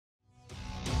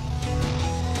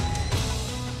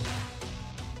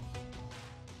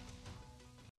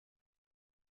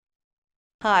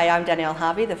Hi, I'm Danielle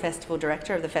Harvey, the Festival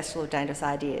Director of the Festival of Dangerous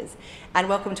Ideas, and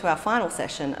welcome to our final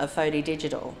session of FODI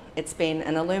Digital. It's been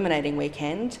an illuminating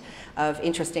weekend of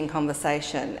interesting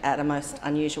conversation at a most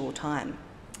unusual time.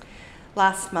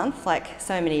 Last month, like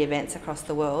so many events across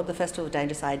the world, the Festival of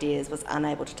Dangerous Ideas was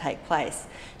unable to take place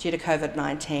due to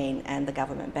COVID-19 and the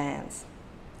government bans.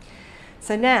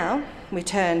 So now we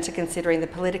turn to considering the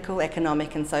political,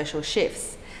 economic and social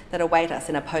shifts that await us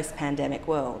in a post-pandemic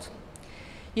world.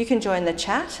 You can join the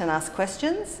chat and ask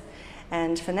questions,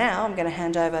 and for now I'm going to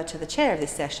hand over to the chair of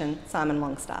this session, Simon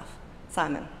Longstaff.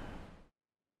 Simon.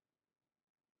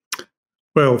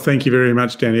 Well, thank you very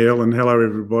much, Danielle, and hello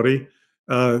everybody.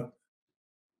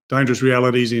 Dangerous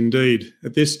realities indeed.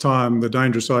 At this time, the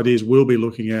dangerous ideas we'll be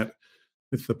looking at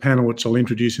with the panel, which I'll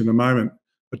introduce in a moment,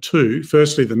 are two.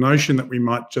 Firstly, the notion that we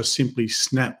might just simply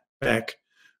snap back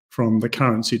from the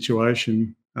current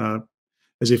situation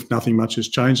as if nothing much has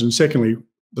changed. And secondly,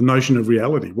 the notion of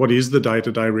reality. What is the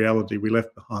day-to-day reality we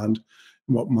left behind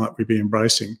and what might we be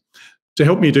embracing? To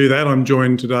help me do that, I'm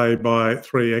joined today by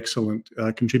three excellent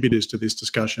contributors to this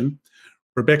discussion.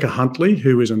 Rebecca Huntley,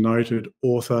 who is a noted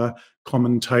author,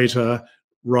 commentator,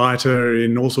 writer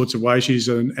in all sorts of ways. She's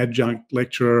an adjunct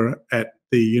lecturer at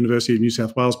the University of New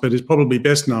South Wales, but is probably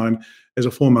best known as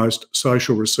a foremost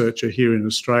social researcher here in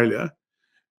Australia.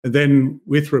 And then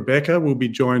with Rebecca, we'll be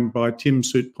joined by Tim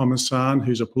Soutphommasane,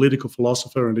 who's a political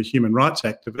philosopher and a human rights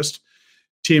activist.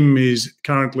 Tim is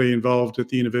currently involved at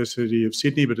the University of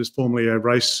Sydney, but is formerly a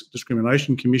race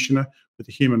discrimination commissioner with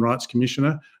the Human Rights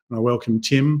Commissioner, and I welcome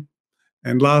Tim.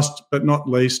 And last but not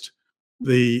least,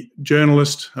 the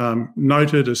journalist,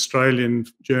 noted Australian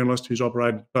journalist who's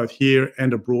operated both here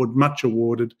and abroad, much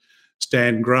awarded,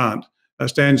 Stan Grant.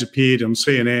 Stan's appeared on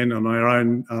CNN, on our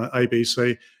own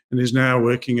ABC, and is now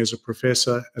working as a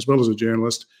professor as well as a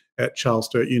journalist at Charles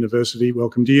Sturt University.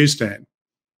 Welcome to you, Stan.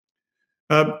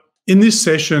 In this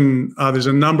session, there's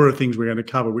a number of things we're going to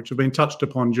cover, which have been touched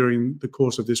upon during the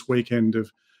course of this weekend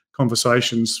of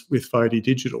conversations with FODI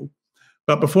Digital.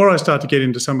 But before I start to get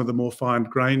into some of the more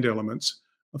fine-grained elements,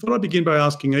 I thought I'd begin by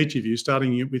asking each of you,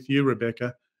 starting with you,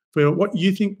 Rebecca, for what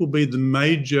you think will be the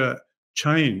major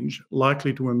change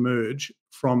likely to emerge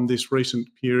from this recent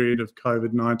period of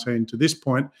COVID-19 to this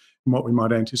point and what we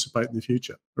might anticipate in the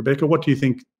future. Rebecca, what do you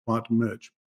think might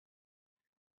emerge?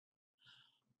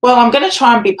 Well, I'm going to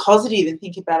try and be positive and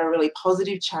think about a really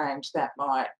positive change that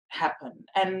might happen.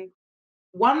 And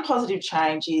one positive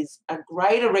change is a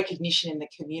greater recognition in the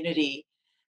community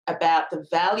about the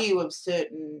value of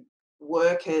certain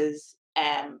workers,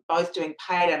 both doing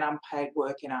paid and unpaid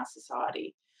work in our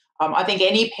society. I think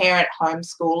any parent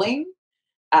homeschooling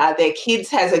their kids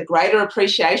has a greater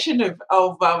appreciation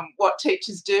of what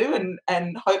teachers do,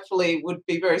 and hopefully would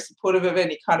be very supportive of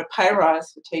any kind of pay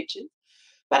rise for teachers.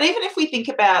 But even if we think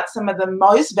about some of the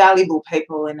most valuable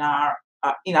people in our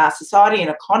society and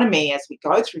economy as we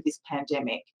go through this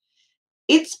pandemic,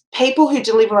 it's people who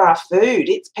deliver our food.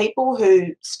 It's people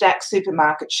who stack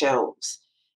supermarket shelves.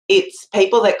 It's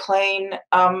people that clean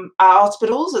our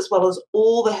hospitals as well as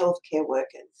all the healthcare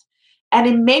workers. And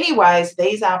in many ways,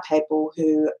 these are people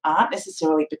who aren't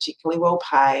necessarily particularly well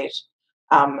paid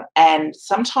and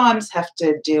sometimes have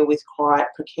to deal with quite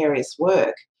precarious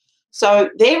work. So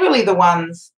they're really the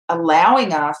ones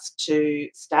allowing us to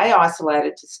stay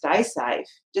isolated, to stay safe,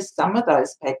 just some of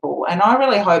those people. And I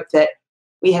really hope that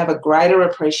we have a greater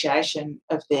appreciation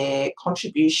of their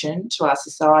contribution to our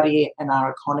society and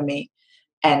our economy.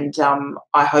 And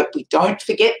I hope we don't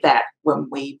forget that when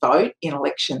we vote in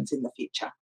elections in the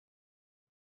future.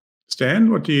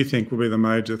 Stan, what do you think will be the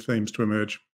major themes to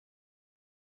emerge?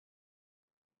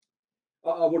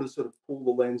 I want to sort of pull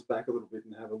the lens back a little bit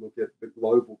and have a look at the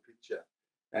global picture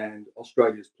and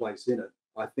Australia's place in it.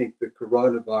 I think the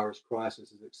coronavirus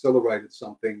crisis has accelerated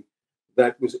something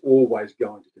that was always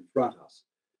going to confront us.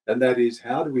 And that is,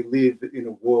 how do we live in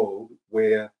a world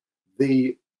where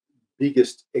the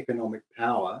biggest economic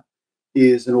power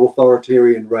is an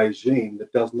authoritarian regime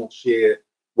that does not share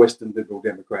Western liberal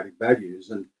democratic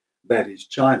values, and that is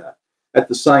China. At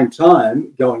the same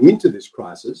time, going into this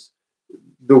crisis,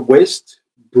 the West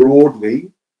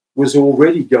broadly was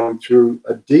already going through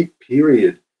a deep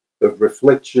period of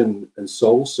reflection and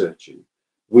soul searching.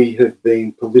 We have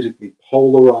been politically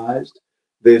polarized.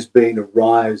 There's been a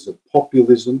rise of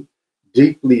populism,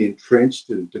 deeply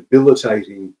entrenched and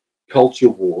debilitating culture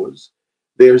wars.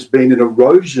 There's been an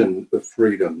erosion of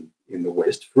freedom in the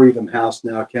West. Freedom House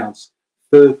now counts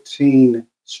 13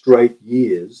 straight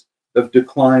years of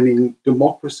declining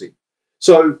democracy.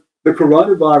 So the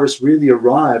coronavirus really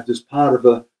arrived as part of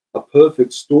a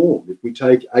perfect storm. If we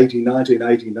take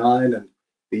 1989 and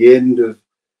the end of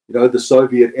you know, the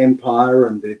Soviet Empire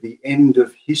and the end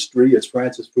of history, as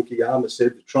Francis Fukuyama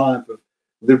said, the triumph of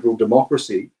liberal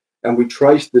democracy. And we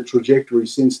trace the trajectory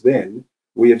since then.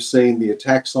 We have seen the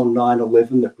attacks on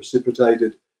 9/11 that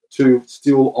precipitated two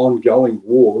still ongoing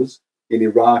wars in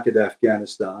Iraq and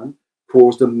Afghanistan,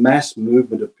 caused a mass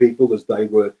movement of people as they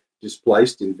were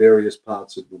displaced in various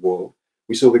parts of the world.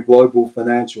 We saw the global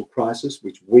financial crisis,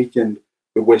 which weakened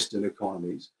the Western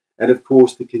economies. And of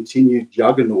course, the continued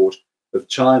juggernaut of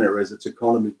China as its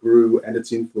economy grew and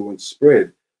its influence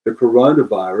spread. The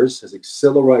coronavirus has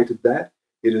accelerated that.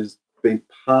 It has been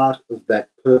part of that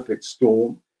perfect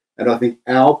storm. And I think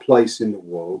our place in the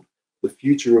world, the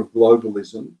future of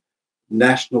globalism,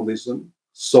 nationalism,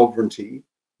 sovereignty,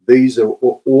 these are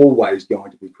always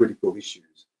going to be critical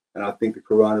issues. And I think the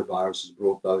coronavirus has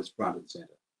brought those front and centre.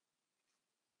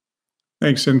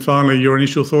 Thanks. And finally, your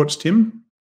initial thoughts, Tim?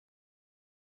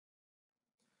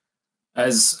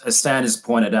 As Stan has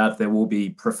pointed out, there will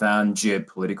be profound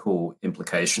geopolitical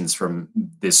implications from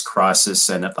this crisis.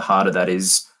 And at the heart of that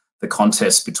is the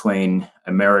contest between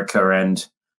America and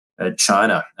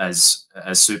China as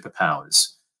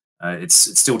superpowers.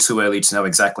 It's still too early to know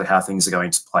exactly how things are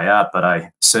going to play out, but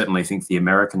I certainly think the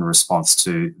American response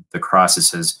to the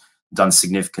crisis has done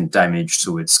significant damage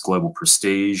to its global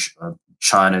prestige.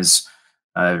 China's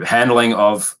handling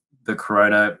of the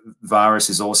coronavirus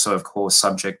is also, of course,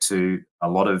 subject to a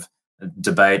lot of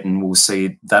debate, and we'll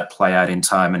see that play out in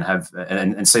time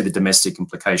and see the domestic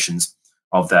implications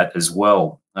of that as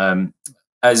well.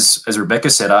 As Rebecca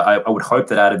said, I would hope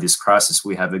that out of this crisis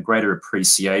we have a greater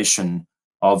appreciation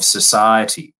of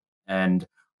society and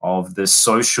of the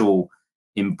social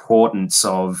importance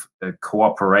of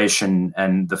cooperation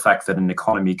and the fact that an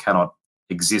economy cannot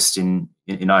exist in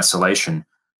isolation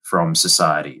from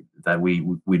society, that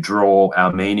we draw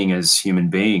our meaning as human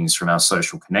beings from our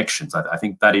social connections. I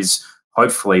think that is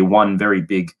hopefully one very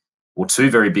big or two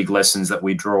very big lessons that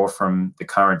we draw from the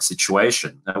current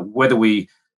situation. Whether we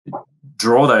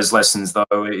draw those lessons,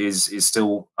 though, is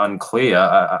still unclear.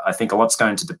 I think a lot's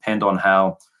going to depend on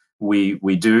how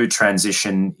we do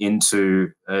transition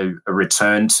into a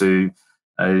return to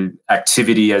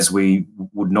activity as we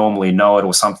would normally know it,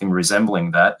 or something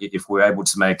resembling that. If we're able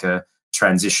to make a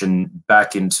transition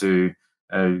back into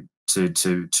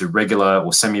to regular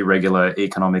or semi-regular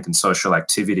economic and social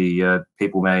activity,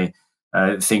 people may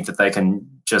think that they can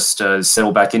just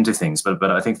settle back into things. But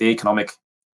I think the economic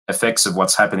effects of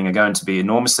what's happening are going to be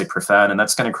enormously profound, and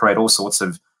that's going to create all sorts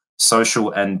of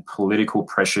social and political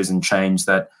pressures and change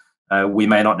that we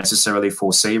may not necessarily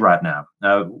foresee right now.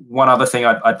 One other thing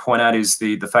I'd point out is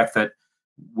the fact that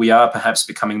we are perhaps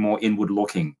becoming more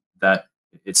inward-looking, that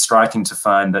it's striking to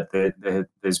find that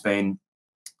there's been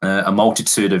a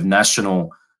multitude of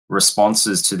national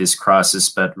responses to this crisis,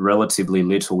 but relatively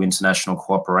little international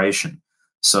cooperation.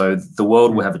 So the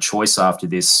world will have a choice after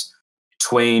this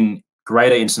between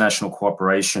greater international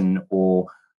cooperation or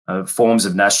forms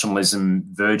of nationalism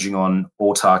verging on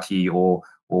autarky or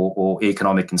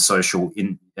economic and social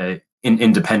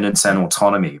independence and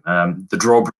autonomy. The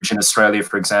drawbridge in Australia,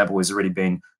 for example, has already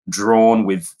been drawn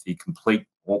with the complete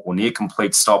or near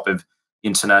complete stop of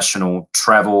international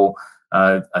travel.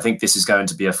 I think this is going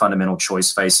to be a fundamental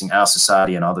choice facing our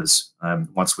society and others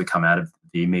once we come out of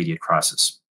the immediate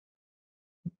crisis.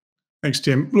 Thanks,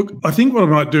 Tim. Look, I think what I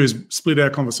might do is split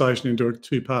our conversation into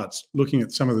two parts, looking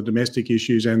at some of the domestic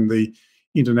issues and the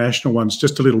international ones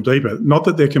just a little deeper. Not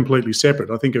that they're completely separate.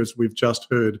 I think, as we've just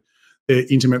heard, they're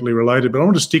intimately related. But I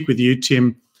want to stick with you,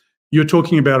 Tim. You're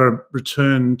talking about a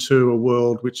return to a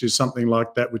world which is something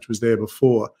like that which was there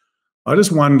before. I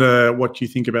just wonder what you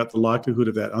think about the likelihood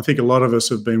of that. I think a lot of us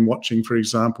have been watching, for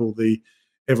example, the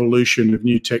evolution of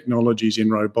new technologies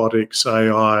in robotics,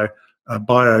 AI,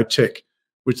 biotech,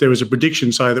 which there was a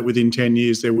prediction, say, that within 10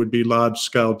 years there would be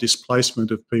large-scale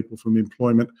displacement of people from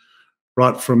employment,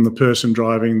 right from the person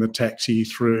driving the taxi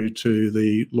through to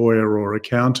the lawyer or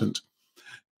accountant.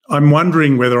 I'm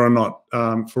wondering whether or not,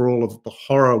 for all of the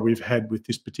horror we've had with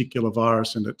this particular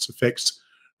virus and its effects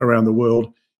around the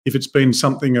world, if it's been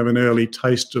something of an early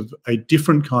taste of a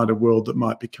different kind of world that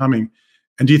might be coming.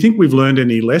 And do you think we've learned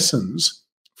any lessons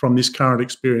from this current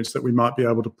experience that we might be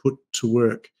able to put to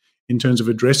work in terms of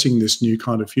addressing this new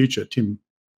kind of future, Tim?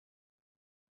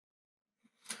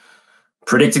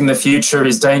 Predicting the future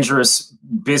is dangerous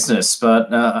business,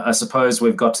 but I suppose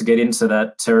we've got to get into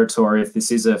that territory if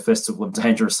this is a festival of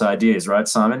dangerous ideas, right,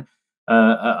 Simon?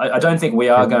 I don't think we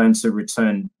are going to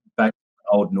return back to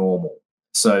the old normal.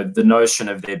 So the notion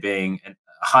of there being a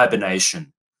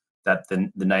hibernation that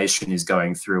the nation is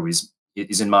going through is,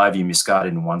 in my view,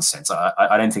 misguided in one sense.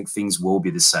 I don't think things will be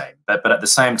the same. But at the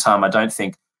same time, I don't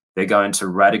think they're going to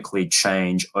radically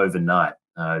change overnight.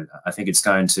 I think it's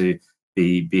going to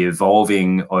be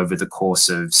evolving over the course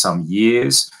of some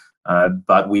years,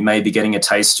 but we may be getting a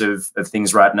taste of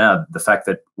things right now. The fact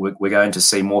that we're going to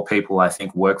see more people, I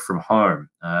think, work from home.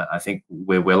 I think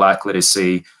we're likely to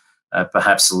see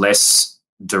perhaps less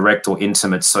direct or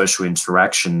intimate social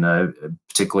interaction,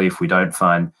 particularly if we don't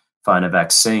find a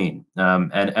vaccine.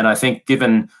 And I think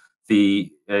given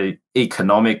the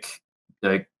economic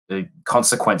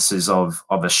consequences of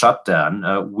a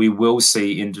shutdown, we will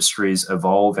see industries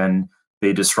evolve and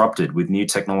be disrupted, with new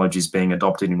technologies being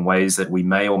adopted in ways that we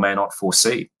may or may not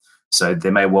foresee. So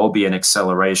there may well be an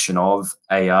acceleration of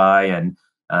AI and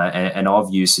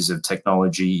of uses of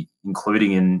technology,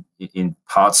 including in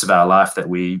parts of our life that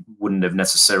we wouldn't have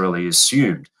necessarily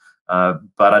assumed.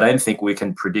 But I don't think we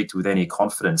can predict with any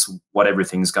confidence what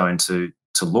everything's going to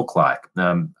look like.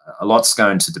 A lot's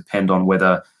going to depend on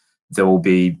whether there will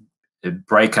be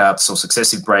breakouts or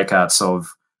successive breakouts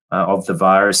of the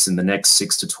virus in the next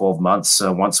 6 to 12 months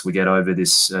once we get over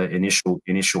this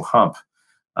initial hump.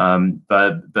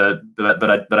 But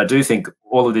I do think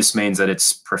all of this means that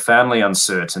it's profoundly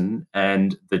uncertain,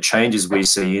 and the changes we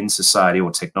see in society or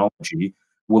technology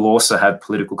will also have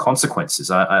political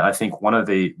consequences. I think one of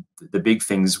the big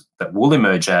things that will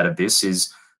emerge out of this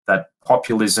is that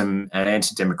populism and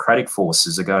anti-democratic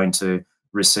forces are going to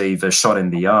receive a shot in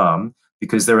the arm,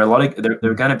 because there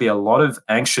are going to be a lot of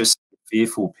anxious,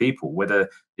 fearful people, whether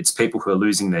it's people who are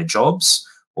losing their jobs,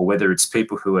 or whether it's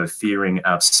people who are fearing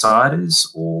outsiders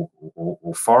or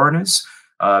foreigners.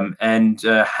 And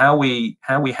how we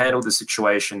handle the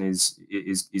situation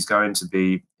is going to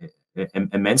be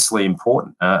immensely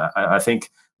important. I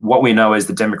think what we know as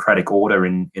the democratic order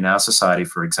in our society,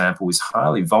 for example, is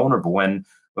highly vulnerable, and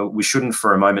we shouldn't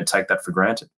for a moment take that for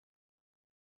granted.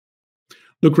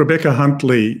 Look, Rebecca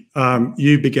Huntley,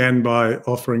 you began by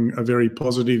offering a very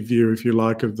positive view, if you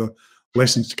like, of the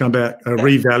lessons to come back, a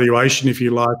revaluation, if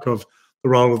you like, of the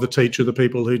role of the teacher, the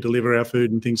people who deliver our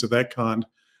food and things of that kind.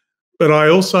 But I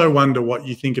also wonder what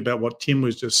you think about what Tim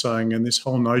was just saying, and this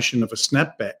whole notion of a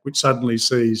snapback, which suddenly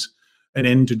sees an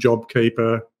end to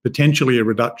JobKeeper, potentially a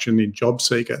reduction in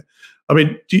JobSeeker. I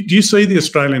mean, do you see the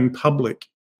Australian public,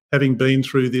 having been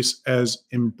through this, as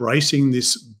embracing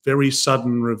this very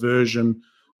sudden reversion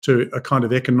to a kind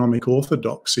of economic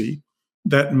orthodoxy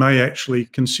that may actually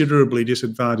considerably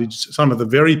disadvantage some of the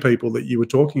very people that you were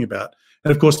talking about?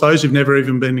 And of course, those who've never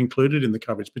even been included in the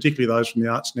coverage, particularly those from the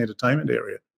arts and entertainment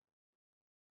area.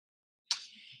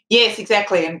 Yes,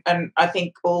 exactly. And I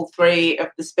think all three of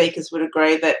the speakers would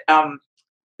agree that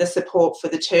the support for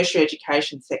the tertiary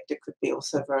education sector could be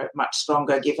also very much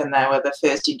stronger, given they were the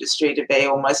first industry to be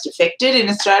almost affected in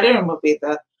Australia, and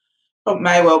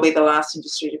may well be the last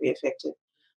industry to be affected.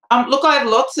 Look, I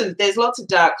have there's lots of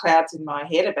dark clouds in my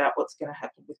head about what's going to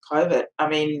happen with COVID. I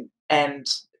mean, and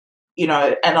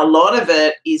a lot of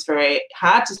it is very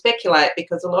hard to speculate,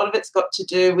 because a lot of it's got to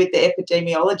do with the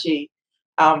epidemiology.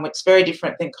 It's very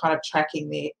different than kind of tracking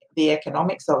the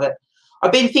economics of it.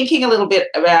 I've been thinking a little bit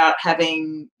about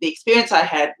having the experience I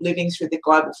had living through the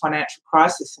global financial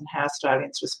crisis and how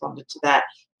Australians responded to that.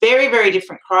 Very, very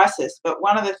different crisis. But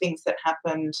one of the things that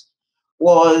happened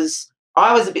was,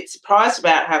 I was a bit surprised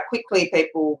about how quickly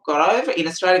people in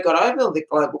Australia got over the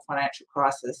global financial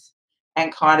crisis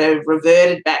and kind of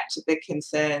reverted back to the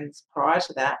concerns prior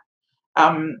to that.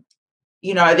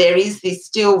 There is this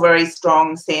still very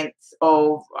strong sense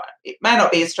of, it may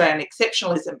not be Australian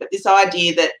exceptionalism, but this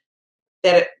idea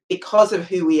that because of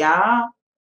who we are,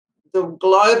 the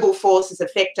global forces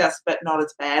affect us, but not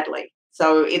as badly.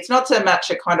 So it's not so much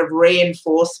a kind of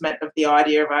reinforcement of the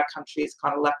idea of our country as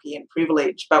kind of lucky and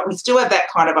privileged, but we still have that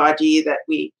kind of idea that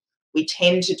we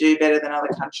tend to do better than other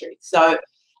countries. So,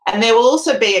 and there will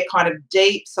also be a kind of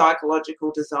deep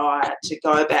psychological desire to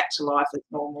go back to life as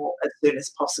normal as soon as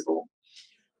possible.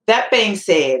 That being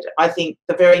said, I think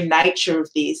the very nature of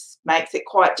this makes it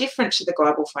quite different to the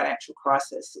global financial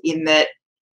crisis, in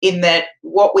that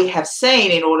what we have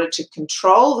seen in order to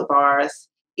control the virus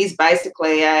is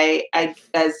basically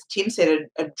as Tim said,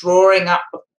 a drawing up,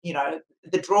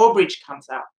 the drawbridge comes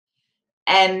up.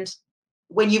 And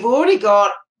when you've already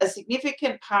got a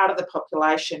significant part of the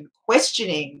population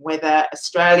questioning whether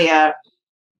Australia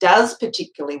does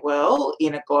particularly well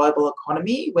in a global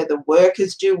economy, whether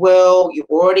workers do well, you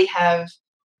already have,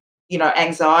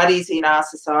 anxieties in our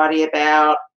society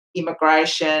about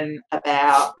immigration,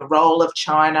 about the role of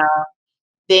China,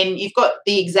 then you've got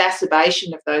the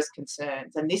exacerbation of those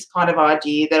concerns and this kind of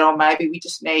idea that, maybe we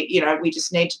just need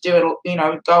to do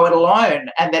it, go it alone,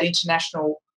 and that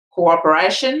international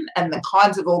cooperation and the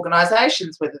kinds of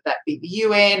organisations, whether that be the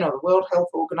UN or the World Health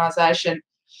Organisation,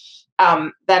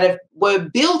 were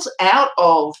built out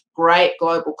of great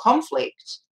global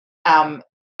conflict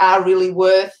are really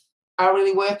worth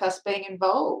us being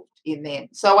involved in them.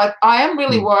 So I am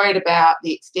really worried about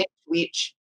the extent to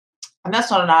which, and that's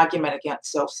not an argument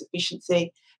against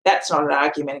self-sufficiency. That's not an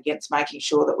argument against making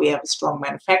sure that we have a strong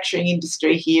manufacturing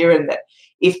industry here and that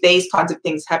if these kinds of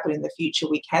things happen in the future,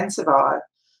 we can survive.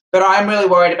 But I'm really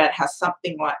worried about how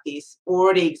something like this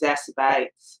already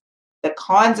exacerbates the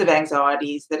kinds of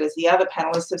anxieties that, as the other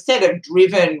panellists have said, have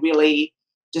driven really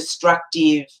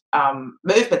destructive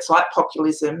movements like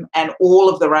populism and all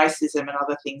of the racism and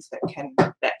other things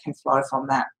that can flow from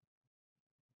that.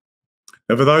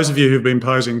 Now, for those of you who've been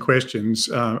posing questions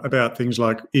about things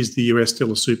like, is the US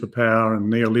still a superpower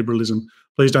and neoliberalism,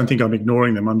 please don't think I'm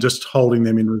ignoring them. I'm just holding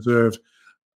them in reserve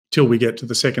till we get to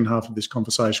the second half of this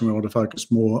conversation. We want to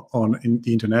focus more on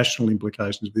the international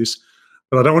implications of this.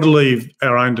 But I don't want to leave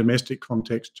our own domestic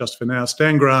context just for now.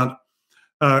 Stan Grant,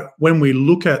 when we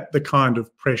look at the kind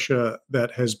of pressure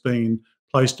that has been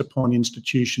placed upon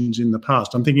institutions in the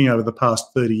past, I'm thinking over the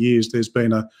past 30 years, there's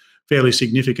been a fairly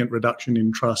significant reduction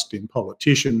in trust in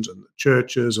politicians and the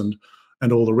churches and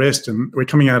all the rest. And we're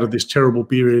coming out of this terrible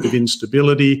period of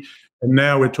instability. And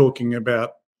now we're talking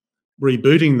about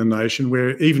rebooting the nation,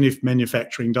 where even if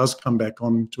manufacturing does come back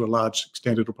on to a large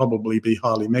extent, it'll probably be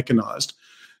highly mechanised.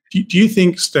 Do you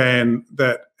think, Stan,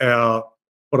 that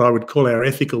what I would call our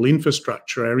ethical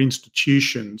infrastructure, our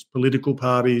institutions, political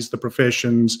parties, the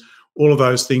professions, all of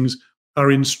those things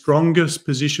are in strongest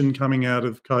position coming out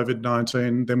of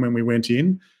COVID-19 than when we went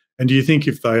in? And do you think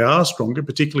if they are stronger,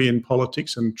 particularly in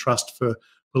politics and trust for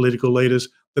political leaders,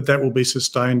 that will be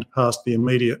sustained past the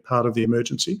immediate part of the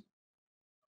emergency?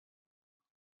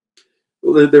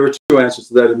 Well, there are two answers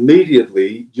to that.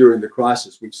 Immediately during the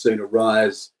crisis, we've seen a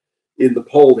rise in the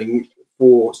polling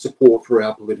for support for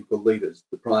our political leaders,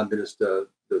 the Prime Minister,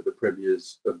 the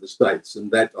premiers of the states.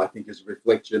 And that, I think, is a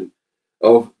reflection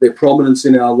of their prominence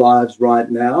in our lives right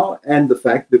now and the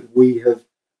fact that we have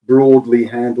broadly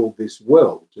handled this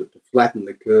well, to flatten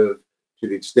the curve to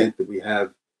the extent that we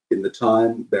have in the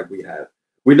time that we have.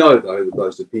 We know, though, that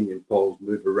those opinion polls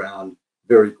move around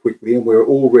very quickly, and we're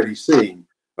already seeing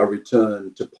a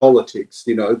return to politics.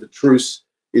 You know, the truce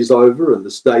is over and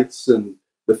the states and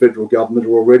the federal government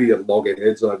are already at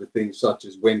loggerheads over things such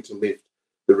as when to lift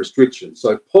the restrictions.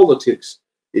 So politics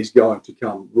is going to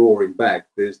come roaring back.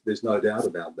 There's no doubt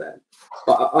about that.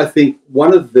 I think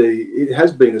it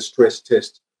has been a stress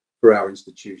test for our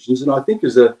institutions, and I think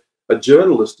as a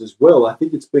journalist as well, I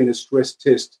think it's been a stress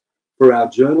test for our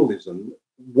journalism.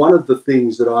 One of the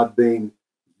things that I've been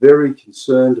very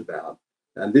concerned about,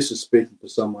 and this is speaking for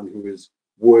someone who has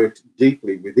worked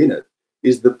deeply within it,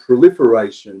 is the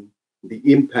proliferation, the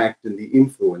impact and the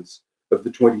influence of the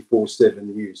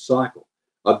 24/7 news cycle.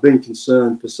 I've been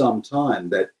concerned for some time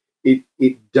that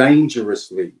it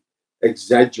dangerously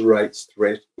exaggerates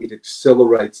threat, it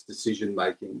accelerates decision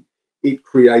making, it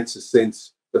creates a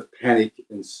sense of panic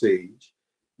and siege.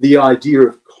 The idea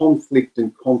of conflict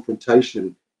and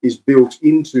confrontation is built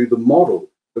into the model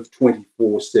of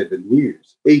 24/7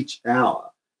 news. Each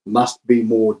hour must be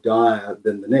more dire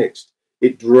than the next.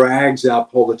 It drags our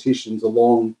politicians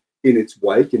along in its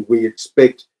wake, and we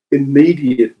expect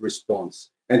immediate response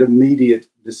and immediate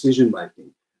decision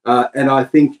making. And I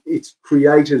think it's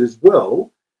created as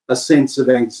well a sense of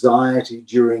anxiety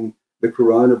during the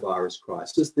coronavirus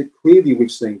crisis that clearly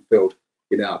we've seen felt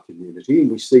in our community.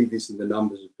 And we see this in the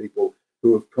numbers of people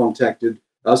who have contacted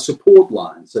support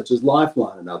lines such as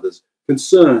Lifeline and others,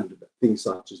 concerned about things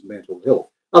such as mental health.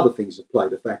 Other things have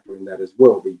played a factor in that as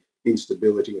well, the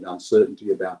instability and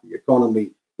uncertainty about the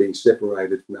economy, being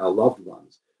separated from our loved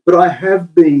ones. But I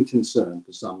have been concerned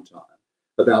for some time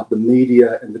about the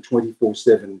media and the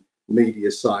 24/7 media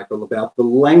cycle, about the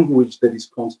language that is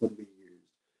constantly used,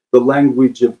 the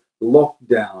language of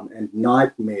lockdown and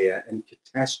nightmare and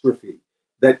catastrophe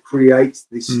that creates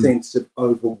this sense of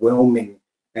overwhelming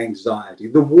anxiety.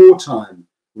 The wartime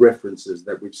references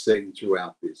that we've seen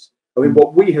throughout this. I mean,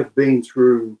 what we have been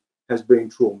through has been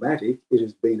traumatic. It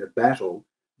has been a battle,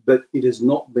 but it has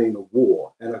not been a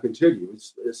war. And I can tell you,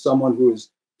 as someone who has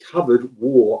covered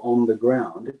war on the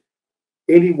ground,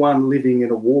 anyone living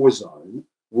in a war zone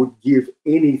would give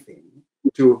anything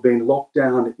to have been locked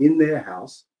down in their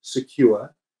house,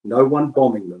 secure, no one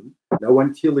bombing them, no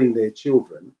one killing their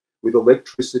children, with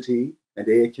electricity and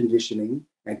air conditioning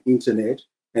and internet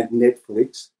and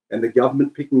Netflix and the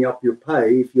government picking up your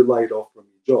pay if you're laid off from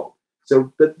your job.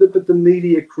 So, but the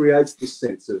media creates this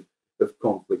sense of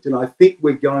conflict. And I think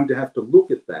we're going to have to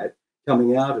look at that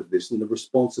coming out of this and the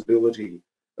responsibility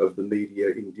of the media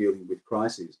in dealing with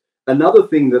crises. Another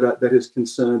thing that has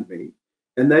concerned me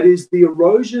and that is the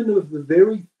erosion of the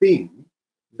very thing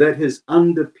that has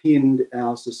underpinned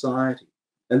our society,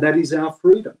 and that is our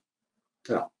freedom.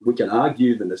 Now, we can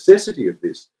argue the necessity of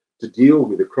this to deal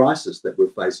with a crisis that we're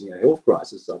facing, a health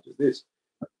crisis such as this,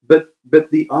 but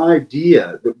the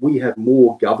idea that we have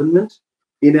more government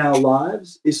in our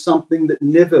lives is something that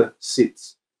never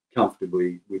sits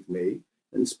comfortably with me.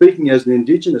 And speaking as an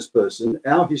Indigenous person,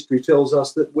 our history tells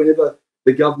us that whenever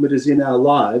the government is in our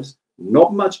lives,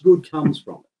 not much good comes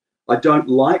from it. I don't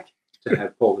like to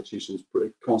have politicians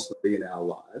constantly in our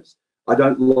lives. I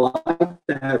don't like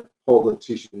to have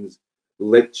politicians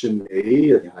lecture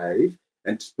me and behave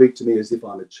and speak to me as if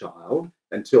I'm a child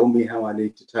and tell me how I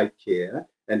need to take care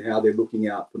and how they're looking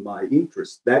out for my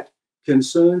interests. That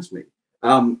concerns me.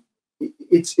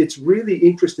 It's really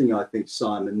interesting, I think,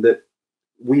 Simon, that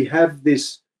we have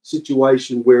this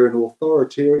situation where an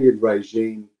authoritarian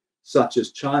regime such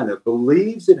as China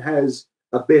believes it has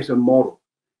a better model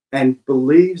and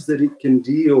believes that it can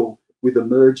deal with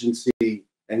emergency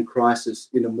and crisis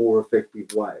in a more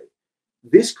effective way.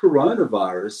 This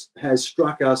coronavirus has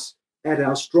struck us at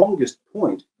our strongest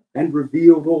point and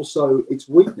revealed also its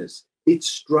weakness. It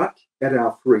struck at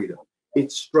our freedom.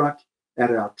 It struck at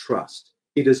our trust.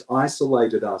 It has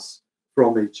isolated us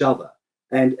from each other.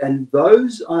 And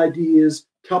those ideas,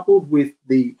 coupled with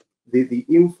the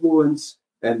influence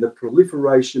and the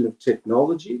proliferation of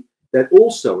technology that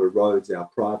also erodes our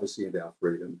privacy and our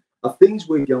freedom, are things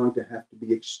we're going to have to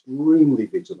be extremely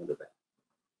vigilant about.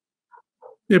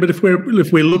 Yeah, but if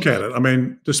we look at it, I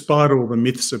mean, despite all the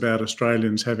myths about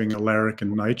Australians having a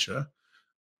larrikin nature,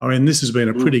 I mean, this has been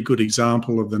a pretty good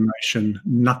example of the nation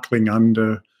knuckling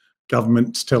under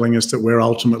governments telling us that we're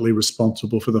ultimately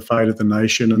responsible for the fate of the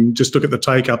nation. And just look at the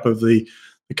take-up of the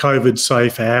COVID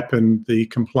Safe app and the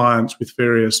compliance with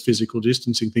various physical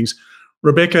distancing things.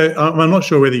 Rebecca, I'm not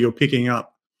sure whether you're picking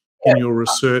up in your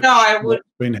research what's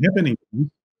been happening.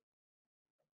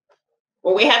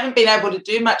 Well, we haven't been able to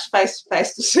do much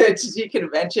face-to-face research, as you can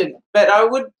imagine. But I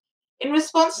would, in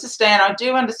response to Stan, I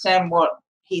do understand what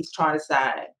he's trying to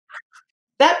say.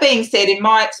 That being said, in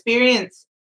my experience,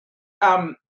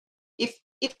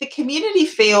 if the community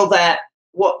feel that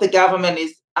what the government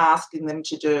is asking them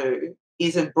to do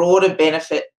is a broader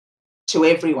benefit to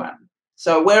everyone,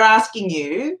 so we're asking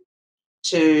you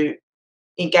to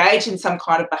engage in some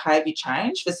kind of behaviour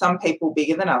change, for some people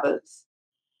bigger than others,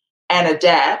 and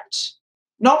adapt,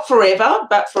 not forever,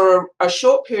 but for a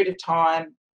short period of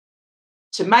time,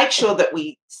 to make sure that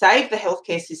we save the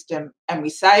healthcare system and we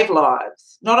save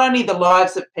lives, not only the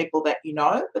lives of people that you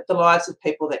know, but the lives of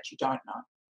people that you don't know.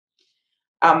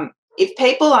 If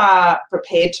people are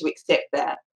prepared to accept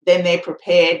that, then they're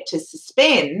prepared to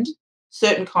suspend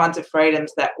certain kinds of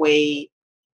freedoms that we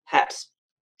perhaps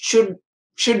should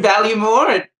value more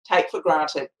and take for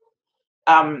granted.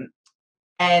 And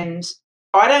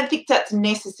I don't think that's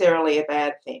necessarily a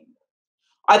bad thing.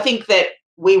 I think that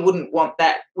we wouldn't want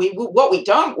that. What we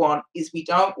don't want is we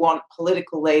don't want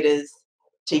political leaders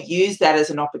to use that as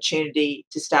an opportunity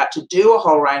to start to do a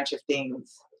whole range of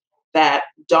things that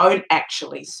don't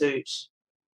actually suit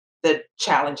the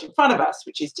challenge in front of us,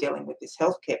 which is dealing with this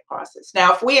healthcare crisis.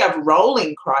 Now, if we have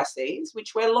rolling crises,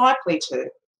 which we're likely to,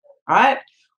 right,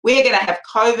 we're going to have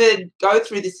COVID go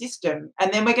through the system,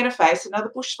 and then we're going to face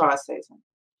another bushfire season.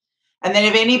 And then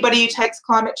if anybody who takes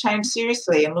climate change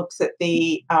seriously and looks at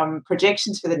the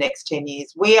projections for the next 10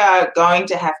 years, we are going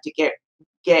to have to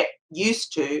get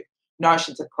used to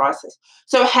notions of crisis.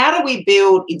 So how do we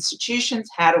build institutions?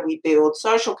 How do we build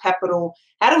social capital?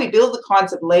 How do we build the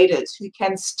kinds of leaders who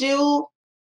can still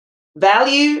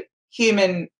value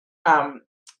human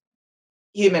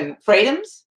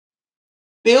freedoms,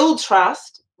 build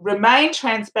trust, remain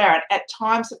transparent at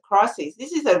times of crises?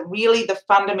 This is really the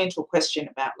fundamental question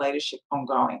about leadership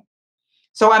ongoing.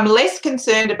 So I'm less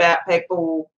concerned about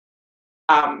people,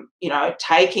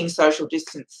 taking social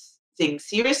distancing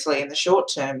seriously in the short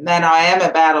term than I am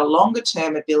about a longer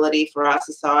term ability for our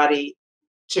society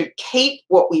to keep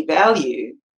what we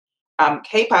value,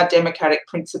 keep our democratic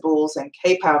principles and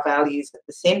keep our values at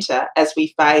the centre as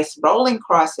we face rolling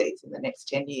crises in the next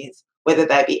 10 years, whether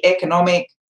they be economic,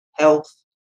 health,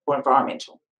 or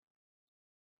environmental.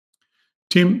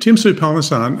 Tim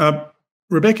Soutphommasane,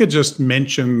 Rebecca just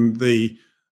mentioned the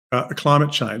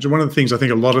climate change, and one of the things I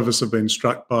think a lot of us have been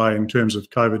struck by in terms of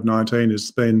COVID-19 has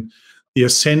been the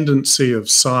ascendancy of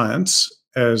science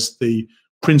as the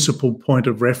principal point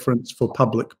of reference for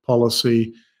public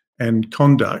policy and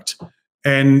conduct.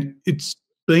 And it's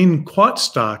been quite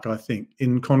stark, I think,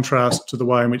 in contrast to the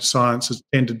way in which science has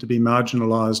tended to be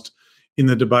marginalised in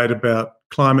the debate about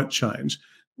climate change.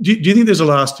 Do you think there's a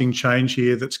lasting change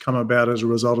here that's come about as a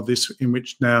result of this, in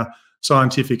which now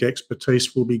scientific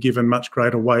expertise will be given much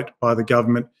greater weight by the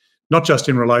government, not just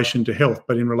in relation to health,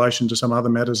 but in relation to some other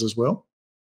matters as well?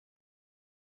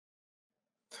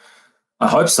 I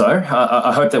hope so.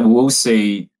 I hope that we will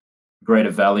see greater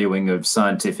valuing of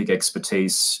scientific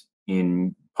expertise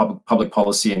in public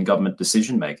policy and government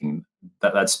decision making.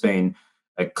 That's been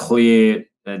a clear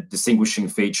distinguishing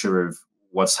feature of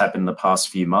what's happened in the past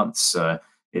few months. I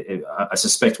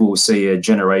suspect we'll see a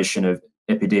generation of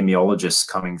epidemiologists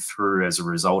coming through as a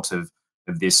result of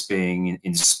this being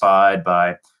inspired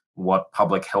by what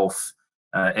public health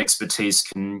expertise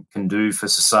can do for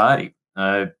society.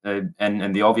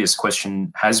 And the obvious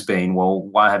question has been, well,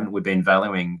 why haven't we been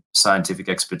valuing scientific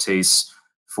expertise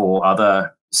for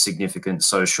other significant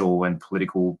social and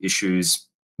political issues,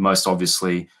 most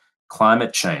obviously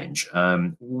climate change?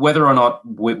 Whether or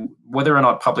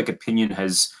not public opinion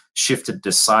has shifted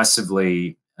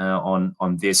decisively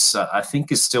on this, I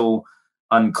think is still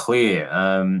unclear.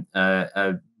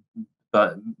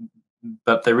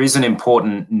 But there is an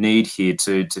important need here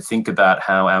to think about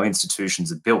how our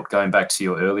institutions are built. Going back to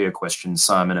your earlier question,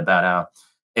 Simon, about our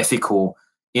ethical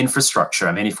infrastructure.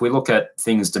 I mean, if we look at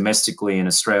things domestically in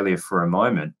Australia for a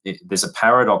moment, there's a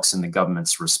paradox in the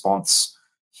government's response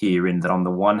here, in that on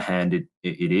the one hand, it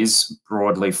is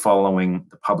broadly following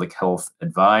the public health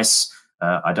advice.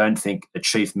 I don't think a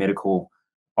chief medical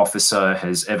officer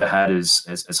has ever had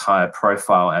as high a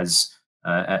profile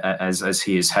as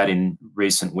he has had in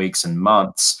recent weeks and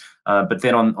months. But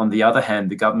then on the other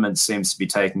hand, the government seems to be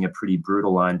taking a pretty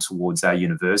brutal line towards our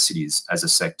universities as a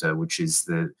sector, which is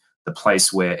the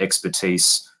place where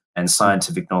expertise and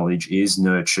scientific knowledge is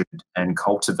nurtured and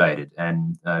cultivated.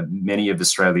 And many of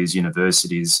Australia's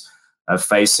universities are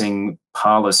facing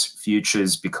parlous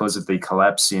futures because of the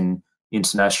collapse in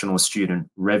international student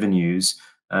revenues.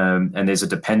 And there's a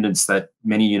dependence that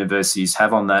many universities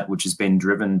have on that, which has been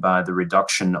driven by the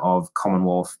reduction of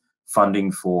Commonwealth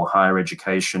funding for higher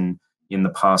education in the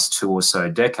past 2 or so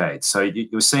decades. So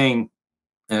you're seeing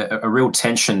a real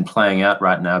tension playing out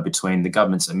right now between the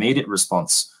government's immediate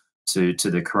response to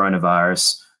the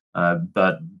coronavirus,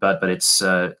 but its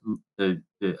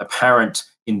apparent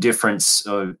indifference,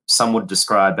 or some would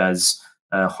describe as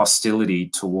hostility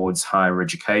towards higher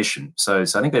education. So I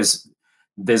think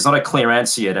there's not a clear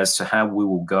answer yet as to how we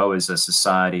will go as a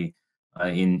society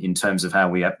in terms of how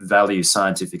we value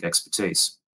scientific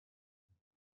expertise.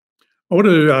 I want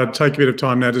to take a bit of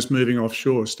time now just moving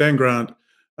offshore. Stan Grant,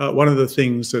 one of the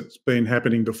things that's been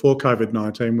happening before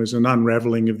COVID-19 was an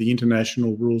unravelling of the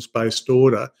international rules-based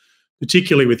order,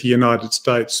 particularly with the United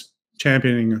States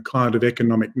championing a kind of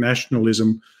economic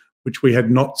nationalism which we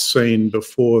had not seen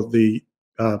before the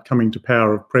coming to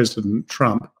power of President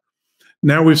Trump.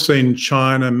 Now we've seen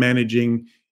China managing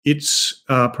its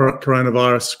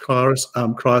coronavirus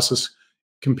crisis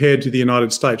compared to the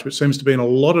United States, which seems to be in a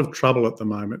lot of trouble at the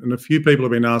moment. And a few people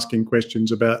have been asking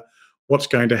questions about what's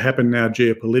going to happen now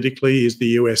geopolitically. Is the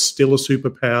US still a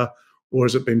superpower, or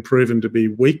has it been proven to be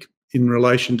weak in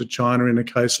relation to China in a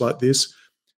case like this?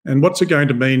 And what's it going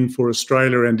to mean for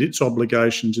Australia and its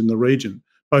obligations in the region,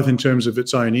 both in terms of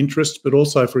its own interests, but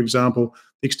also, for example,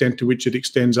 the extent to which it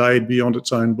extends aid beyond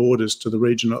its own borders to the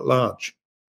region at large?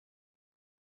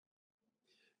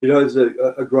 You know, there's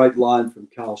a great line from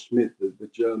Carl Schmitt, the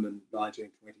German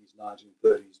 1920s,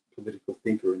 1930s political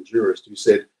thinker and jurist, who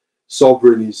said,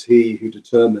 "Sovereign is he who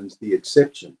determines the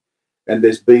exception." And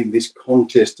there's been this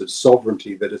contest of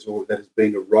sovereignty that has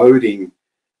been eroding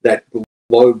that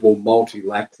global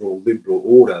multilateral liberal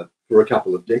order for a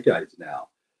couple of decades now.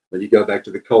 When you go back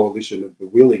to the coalition of the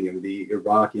willing and the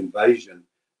Iraq invasion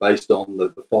based on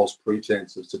the false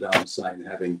pretense of Saddam Hussein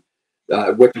having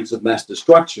weapons of mass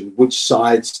destruction, which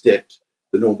sidestepped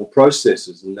the normal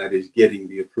processes, and that is getting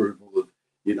the approval of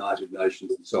United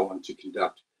Nations and so on to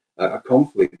conduct a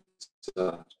conflict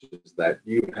such as that.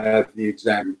 You have the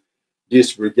exam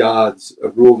disregards a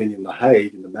ruling in The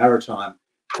Hague in the Maritime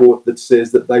Court that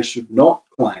says that they should not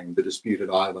claim the disputed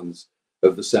islands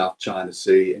of the South China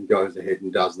Sea, and goes ahead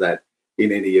and does that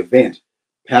in any event.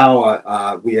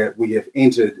 Power, we have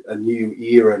entered a new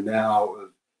era now of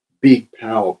big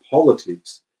power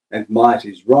politics, and might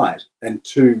is right, and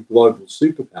two global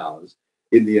superpowers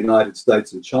in the United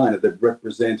States and China that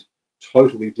represent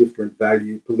totally different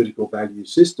political value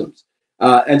systems.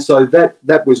 And so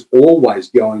that was always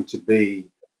going to be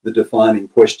the defining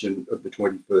question of the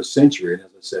 21st century. And as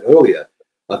I said earlier,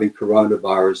 I think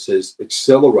coronavirus has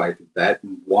accelerated that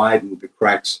and widened the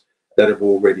cracks that have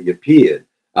already appeared.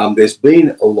 There's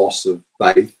been a loss of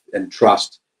faith and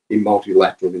trust in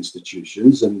multilateral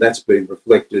institutions, and that's been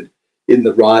reflected in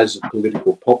the rise of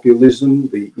political populism,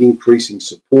 the increasing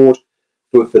support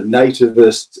for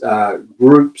nativist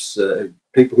groups,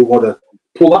 people who want to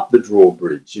pull up the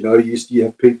drawbridge. You know, you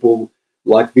have people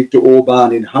like Viktor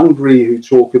Orban in Hungary who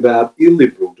talk about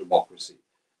illiberal democracy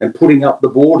and putting up the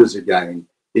borders again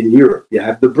in Europe. You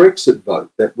have the Brexit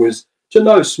vote that was, to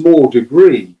no small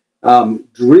degree,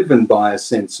 driven by a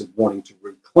sense of wanting to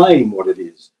reclaim what it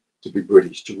is to be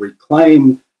British, to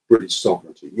reclaim British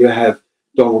sovereignty. You have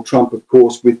Donald Trump, of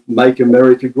course, with Make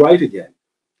America Great Again.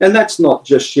 And that's not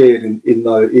just shared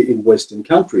in Western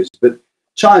countries, but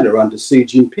China under Xi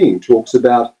Jinping talks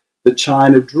about the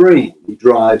China dream. He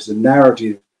drives a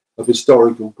narrative of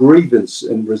historical grievance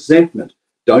and resentment.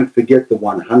 Don't forget the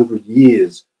 100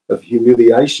 years of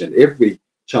humiliation. Every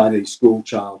Chinese school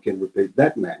child can repeat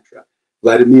that mantra.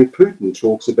 Vladimir Putin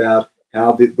talks about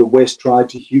how the West tried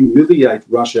to humiliate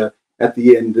Russia at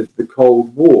the end of the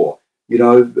Cold War. You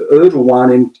know,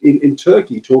 Erdogan in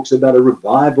Turkey talks about a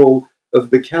revival of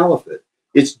the caliphate.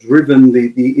 It's driven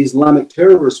the Islamic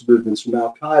terrorist movements from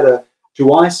Al-Qaeda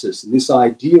to ISIS, and this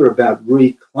idea about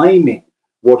reclaiming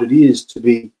what it is to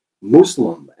be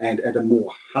Muslim and a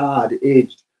more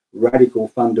hard-edged, radical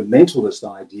fundamentalist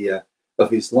idea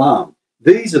of Islam.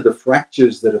 These are the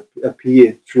fractures that have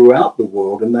appeared throughout the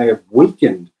world, and they have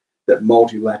weakened that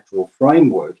multilateral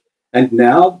framework. And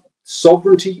now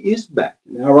sovereignty is back.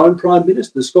 And our own Prime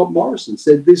Minister, Scott Morrison,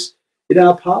 said this in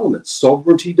our Parliament.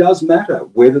 Sovereignty does matter,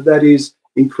 whether that is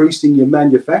increasing your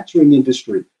manufacturing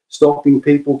industry, stopping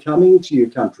people coming to your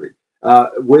country,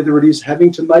 whether it is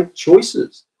having to make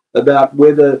choices about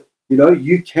whether, you know,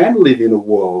 you can live in a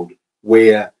world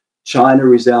where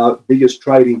China is our biggest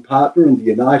trading partner and the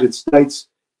United States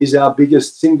is our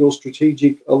biggest single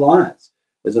strategic alliance.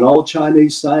 There's an old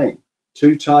Chinese saying,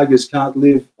 two tigers can't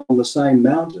live on the same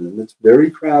mountain, and it's a very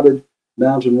crowded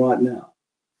mountain right now.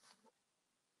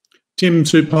 Tim,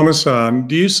 Soutphommasane,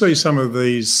 do you see some of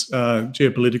these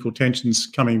geopolitical tensions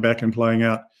coming back and playing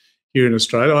out here in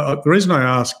Australia? The reason I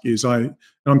ask is I'm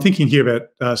thinking here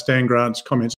about Stan Grant's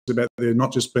comments about there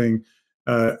not just being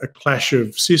a clash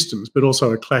of systems, but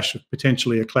also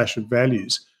potentially a clash of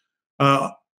values.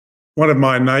 One of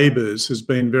my neighbours has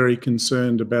been very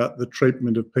concerned about the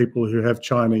treatment of people who have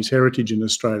Chinese heritage in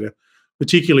Australia,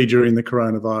 particularly during the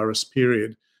coronavirus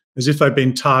period, as if they've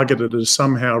been targeted as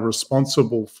somehow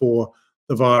responsible for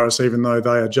the virus, even though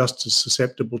they are just as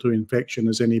susceptible to infection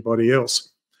as anybody else.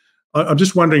 I'm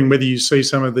just wondering whether you see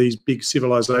some of these big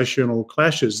civilizational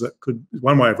clashes that could,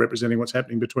 one way of representing what's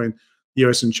happening between the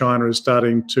US and China is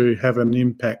starting to have an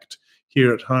impact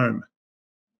here at home.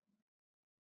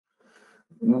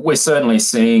 We're certainly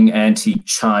seeing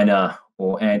anti-China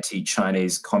or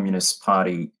anti-Chinese Communist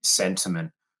Party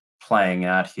sentiment playing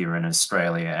out here in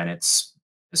Australia, and it's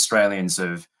Australians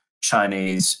of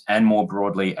Chinese and more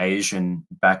broadly Asian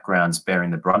backgrounds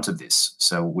bearing the brunt of this.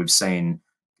 So we've seen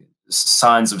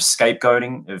signs of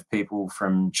scapegoating of people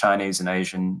from Chinese and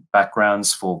Asian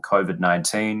backgrounds for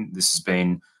COVID-19. This has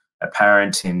been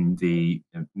apparent in the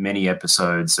many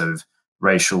episodes of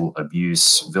racial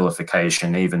abuse,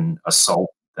 vilification, even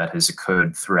assault that has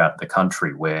occurred throughout the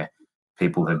country, where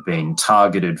people have been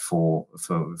targeted for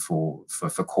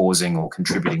causing or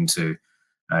contributing to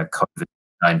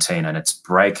COVID-19 and its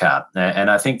breakout. And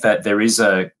I think that there is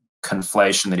a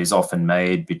conflation that is often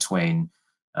made between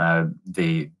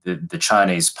the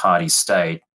Chinese party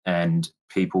state and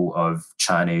people of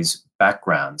Chinese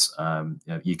backgrounds.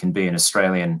 You can be an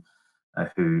Australian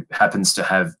who happens to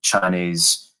have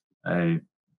Chinese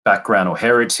background or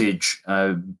heritage,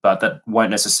 but that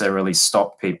won't necessarily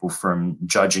stop people from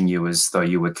judging you as though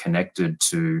you were connected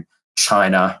to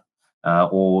China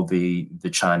or the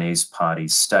Chinese party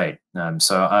state.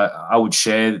 So I would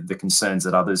share the concerns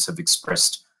that others have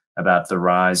expressed about the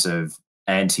rise of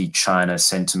anti-China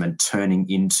sentiment turning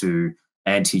into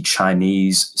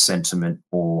anti-Chinese sentiment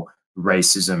or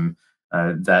racism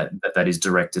that is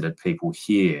directed at people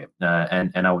here.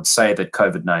 And I would say that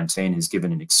COVID-19 has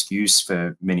given an excuse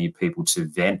for many people to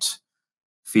vent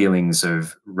feelings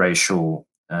of racial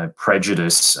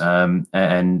prejudice, and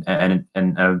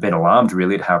I've been alarmed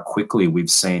really at how quickly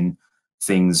we've seen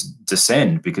things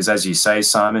descend, because as you say,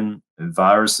 Simon,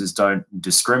 viruses don't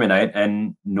discriminate,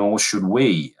 and nor should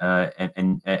we.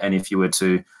 And if you were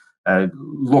to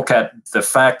look at the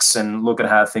facts and look at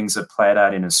how things have played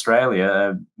out in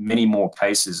Australia, many more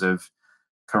cases of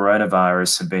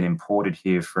coronavirus have been imported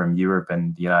here from Europe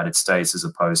and the United States as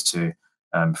opposed to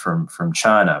from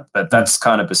China. But that's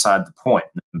kind of beside the point.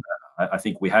 I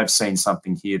think we have seen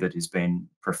something here that has been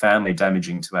profoundly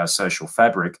damaging to our social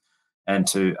fabric, and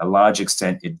to a large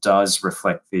extent it does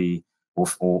reflect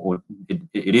or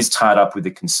it is tied up with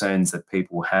the concerns that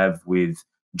people have with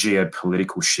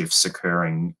geopolitical shifts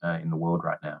occurring in the world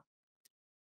right now.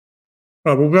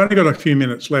 Right, well, we've only got a few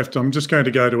minutes left. I'm just going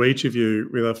to go to each of you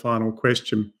with a final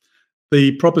question.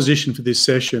 The proposition for this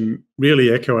session,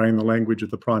 really echoing the language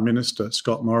of the Prime Minister,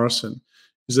 Scott Morrison,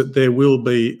 is that there will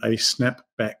be a snap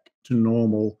back to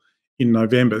normal in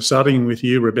November. Starting with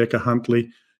you, Rebecca Huntley,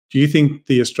 do you think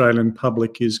the Australian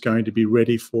public is going to be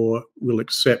ready for, will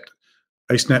accept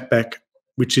a snapback,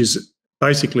 which is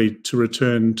basically to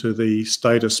return to the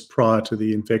status prior to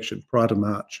the infection, prior to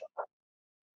March?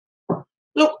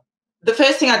 Look, the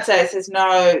first thing I'd say is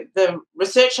the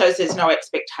research shows there's no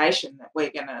expectation that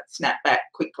we're going to snap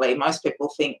back quickly. Most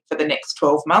people think for the next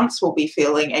 12 months we'll be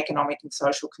feeling economic and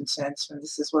social concerns from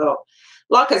this as well.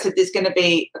 Like I said, there's going to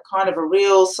be a kind of a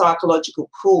real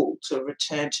psychological pull to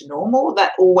return to normal.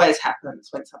 That always happens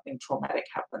when something traumatic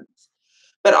happens.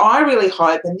 But I really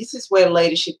hope, and this is where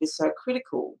leadership is so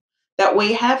critical, that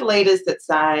we have leaders that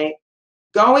say,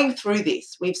 going through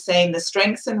this, we've seen the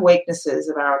strengths and weaknesses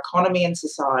of our economy and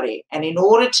society, and in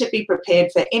order to be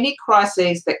prepared for any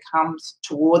crises that comes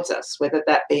towards us, whether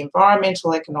that be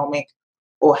environmental, economic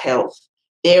or health,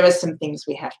 there are some things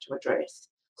we have to address.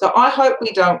 So I hope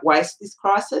we don't waste this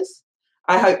crisis.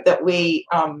 I hope that we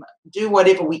do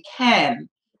whatever we can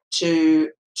to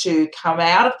come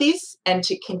out of this and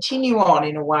to continue on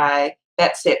in a way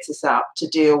that sets us up to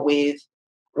deal with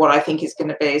what I think is going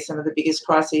to be some of the biggest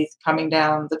crises coming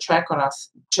down the track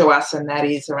to us, and that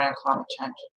is around climate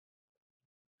change.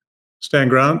 Stan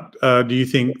Grant, do you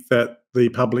think that the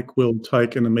public will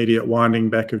take an immediate winding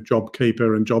back of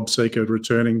JobKeeper and JobSeeker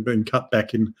returning, being cut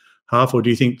back in half, or do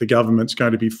you think the government's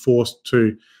going to be forced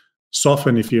to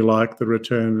soften, if you like, the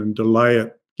return and delay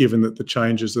it, given that the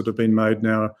changes that have been made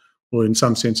now will in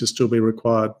some senses still be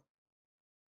required?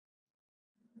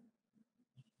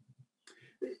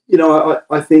 You know,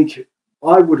 I think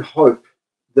I would hope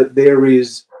that there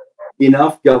is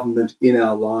enough government in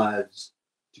our lives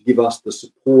to give us the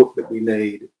support that we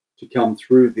need to come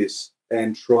through this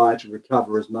and try to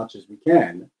recover as much as we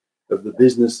can of the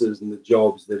businesses and the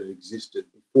jobs that had existed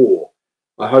before.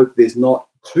 I hope there's not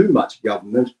too much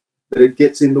government that it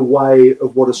gets in the way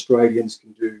of what Australians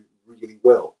can do really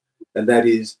well, and that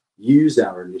is use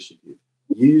our initiative,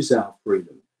 use our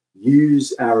freedom,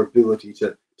 use our ability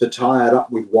to tie it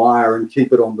up with wire and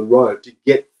keep it on the road to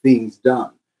get things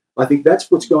done. I think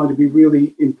that's what's going to be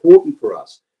really important for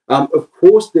us. Of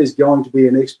course, there's going to be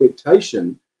an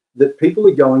expectation that people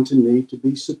are going to need to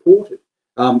be supported.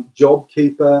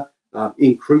 JobKeeper,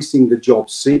 increasing the job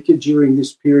seeker during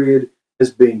this period has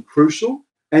been crucial.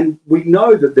 And we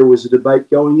know that there was a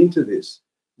debate going into this,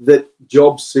 that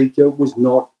job seeker was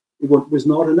not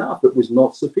enough, it was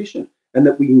not sufficient, and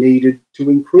that we needed to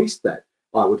increase that.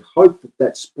 I would hope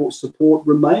that support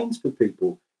remains for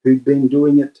people who've been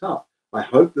doing it tough. I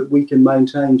hope that we can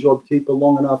maintain JobKeeper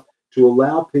long enough to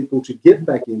allow people to get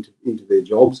back into their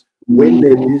jobs when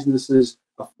their businesses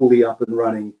are fully up and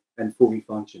running and fully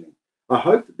functioning. I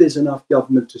hope that there's enough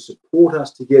government to support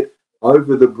us to get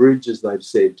over the bridge, as they've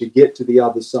said, to get to the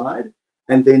other side,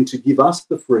 and then to give us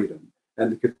the freedom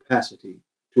and the capacity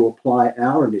to apply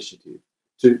our initiative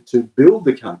to build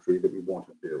the country that we want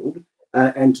to build,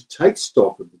 and to take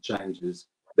stock of the changes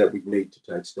that we need to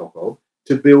take stock of,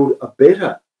 to build a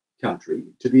better country,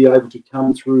 to be able to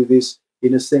come through this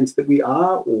in a sense that we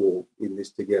are all in this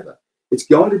together. It's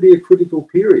going to be a critical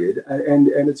period, and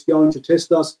it's going to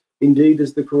test us, indeed,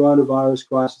 as the coronavirus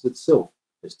crisis itself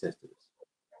has tested us.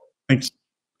 Thanks.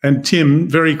 And Tim,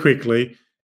 very quickly,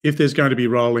 if there's going to be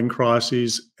rolling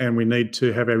crises and we need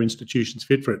to have our institutions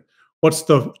fit for it, what's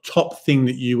the top thing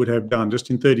that you would have done,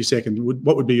 just in 30 seconds?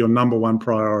 What would be your number one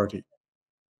priority?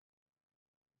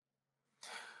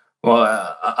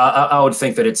 Well, I would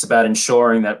think that it's about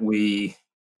ensuring that we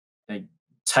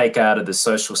take out of the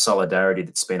social solidarity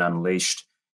that's been unleashed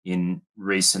in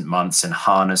recent months and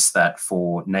harness that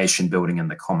for nation building and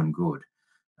the common good.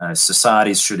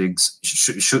 Societies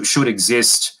should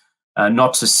exist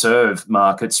not to serve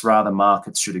markets, rather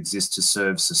markets should exist to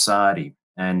serve society.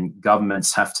 And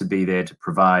governments have to be there to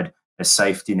provide a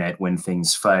safety net when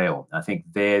things fail. I think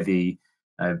they're the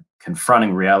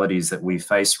confronting realities that we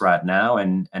face right now,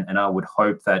 and I would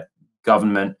hope that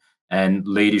government and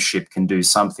leadership can do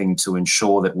something to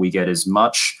ensure that we get as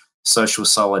much social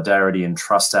solidarity and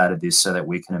trust out of this so that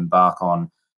we can embark on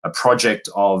a project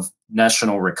of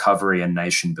national recovery and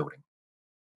nation building.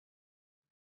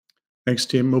 Thanks,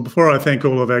 Tim. Well, before I thank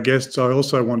all of our guests, I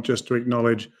also want just to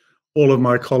acknowledge all of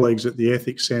my colleagues at the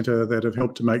Ethics Centre that have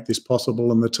helped to make this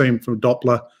possible, and the team from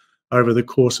Doppler over the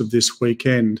course of this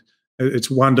weekend.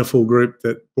 It's a wonderful group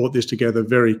that brought this together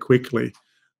very quickly.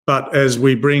 But as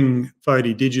we bring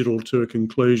FODI Digital to a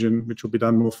conclusion, which will be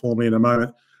done more formally in a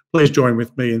moment, please join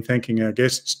with me in thanking our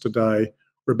guests today,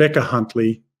 Rebecca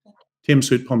Huntley, Tim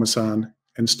Soutphommasane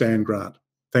and Stan Grant.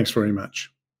 Thanks very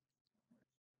much.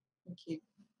 Thank you.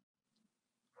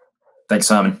 Thanks,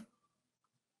 Simon.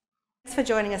 Thanks for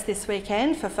joining us this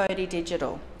weekend for FODI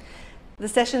Digital. The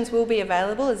sessions will be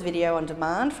available as video on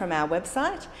demand from our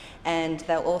website, and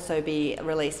they'll also be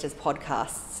released as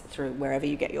podcasts through wherever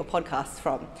you get your podcasts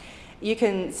from. You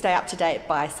can stay up to date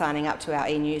by signing up to our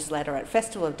e-newsletter at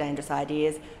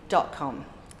festivalofdangerousideas.com.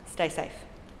 Stay safe.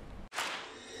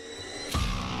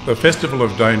 The Festival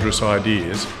of Dangerous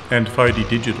Ideas and FODI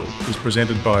Digital is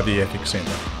presented by the Ethics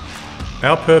Centre.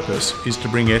 Our purpose is to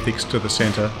bring ethics to the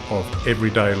centre of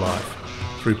everyday life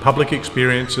through public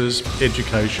experiences,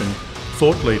 education,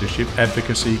 thought leadership,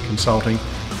 advocacy, consulting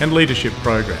and leadership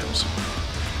programs.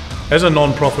 As a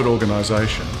non-profit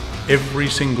organisation, every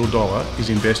single dollar is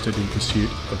invested in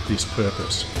pursuit of this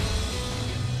purpose.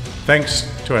 Thanks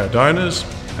to our donors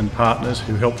and partners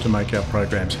who help to make our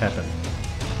programs happen.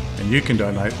 And you can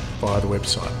donate via the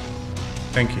website.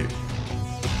 Thank you.